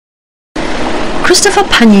Christopher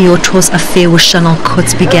Panayiotou's affair with Chanel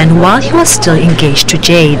Coates began while he was still engaged to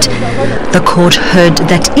Jade. The court heard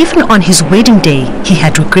that even on his wedding day, he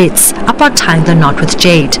had regrets about tying the knot with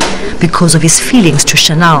Jade because of his feelings to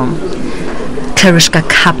Chanel. Clarishka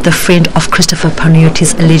Kapp, the friend of Christopher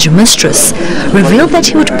Panayiotou's alleged mistress, revealed that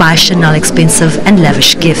he would buy Chanel expensive and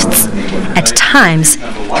lavish gifts. At times,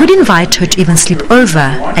 he would invite her to even sleep over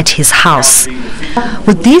at his house.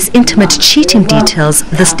 With these intimate cheating details,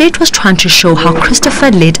 the state was trying to show how Christopher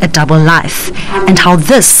led a double life and how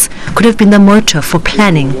this could have been the motive for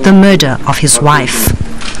planning the murder of his wife.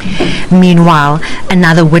 Meanwhile,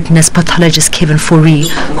 another witness, pathologist Kevin Fourie,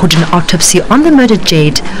 who did an autopsy on the murdered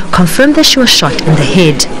Jade, confirmed that she was shot in the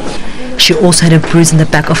head. She also had a bruise in the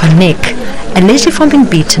back of her neck, allegedly from being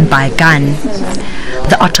beaten by a gun.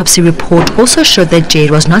 The autopsy report also showed that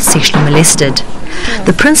Jade was not sexually molested.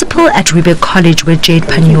 The principal at Riebeek College, where Jade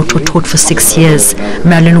Panayiotou taught for 6 years,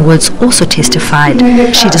 Marilyn Woods, also testified.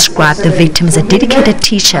 She described the victim as a dedicated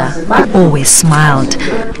teacher who always smiled.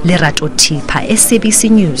 Lerato Tipa, SABC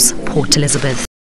News, Port Elizabeth.